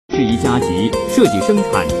是一家集设计、生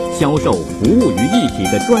产、销售、服务于一体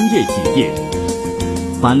的专业企业。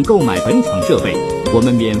凡购买本厂设备，我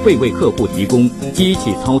们免费为客户提供机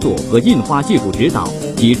器操作和印花技术指导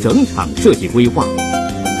及整场设计规划，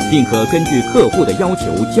并可根据客户的要求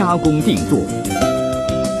加工定做。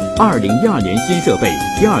2012年新设备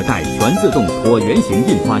第2代全自动椭圆形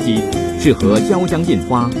印花机，适合胶浆印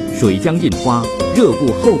花、水浆印花、热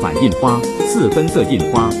固厚板印花、4分色印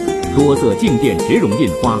花、多色静电植绒印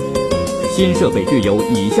花。新设备具有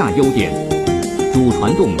以下优点：主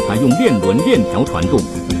传动采用链轮链条传动，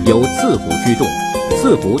由4伏驱动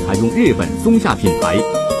，4伏采用日本松下品牌，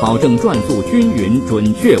保证转速均匀、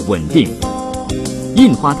准确、稳定。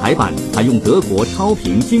印花台板采用德国超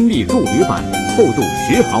频精密铸铝板，厚度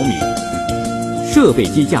10毫米。设备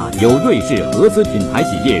机架由瑞士合资品牌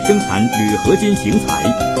企业生产铝合金型材，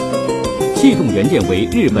气动元件为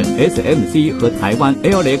日本 SMC 和台湾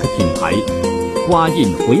Airlec 品牌。刮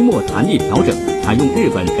印回墨弹力调整采用日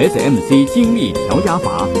本 SMC 精密调压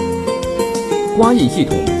阀。刮印系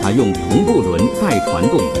统采用同步轮带传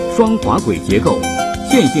动双滑轨结构，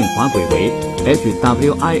线性滑轨为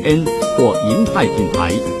HWIN 或银泰品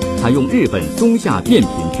牌，采用日本松下变频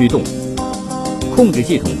驱动。控制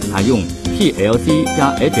系统采用 PLC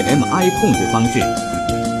加 HMI 控制方式。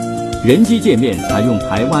人机界面采用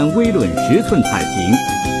台湾微论10寸彩屏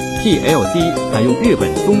 ，PLC 采用日本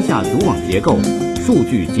松下组网结构，数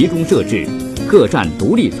据集中设置，各站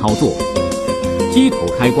独立操作。机头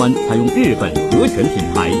开关采用日本和泉品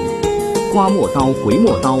牌，刮墨刀、回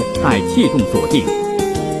墨刀带气动锁定，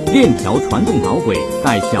链条传动导轨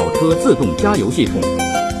带小车自动加油系统。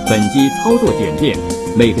本机操作简便，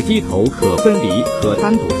每个机头可分离、可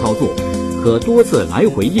单独操作，可多次来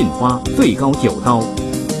回印花，最高9刀。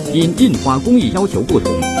因印花工艺要求不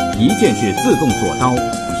同，一键式自动锁刀，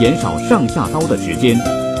减少上下刀的时间。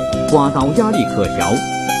刮刀压力可调，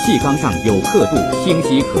气缸上有刻度，清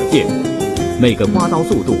晰可见。每个刮刀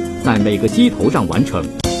速度在每个机头上完成。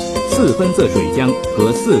4分色水浆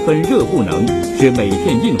和4分热固能使每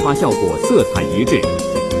片印花效果色彩一致。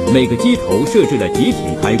每个机头设置了急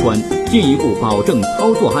停开关，进一步保证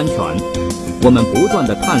操作安全。我们不断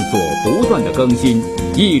地探索，不断地更新，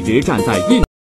一直站在印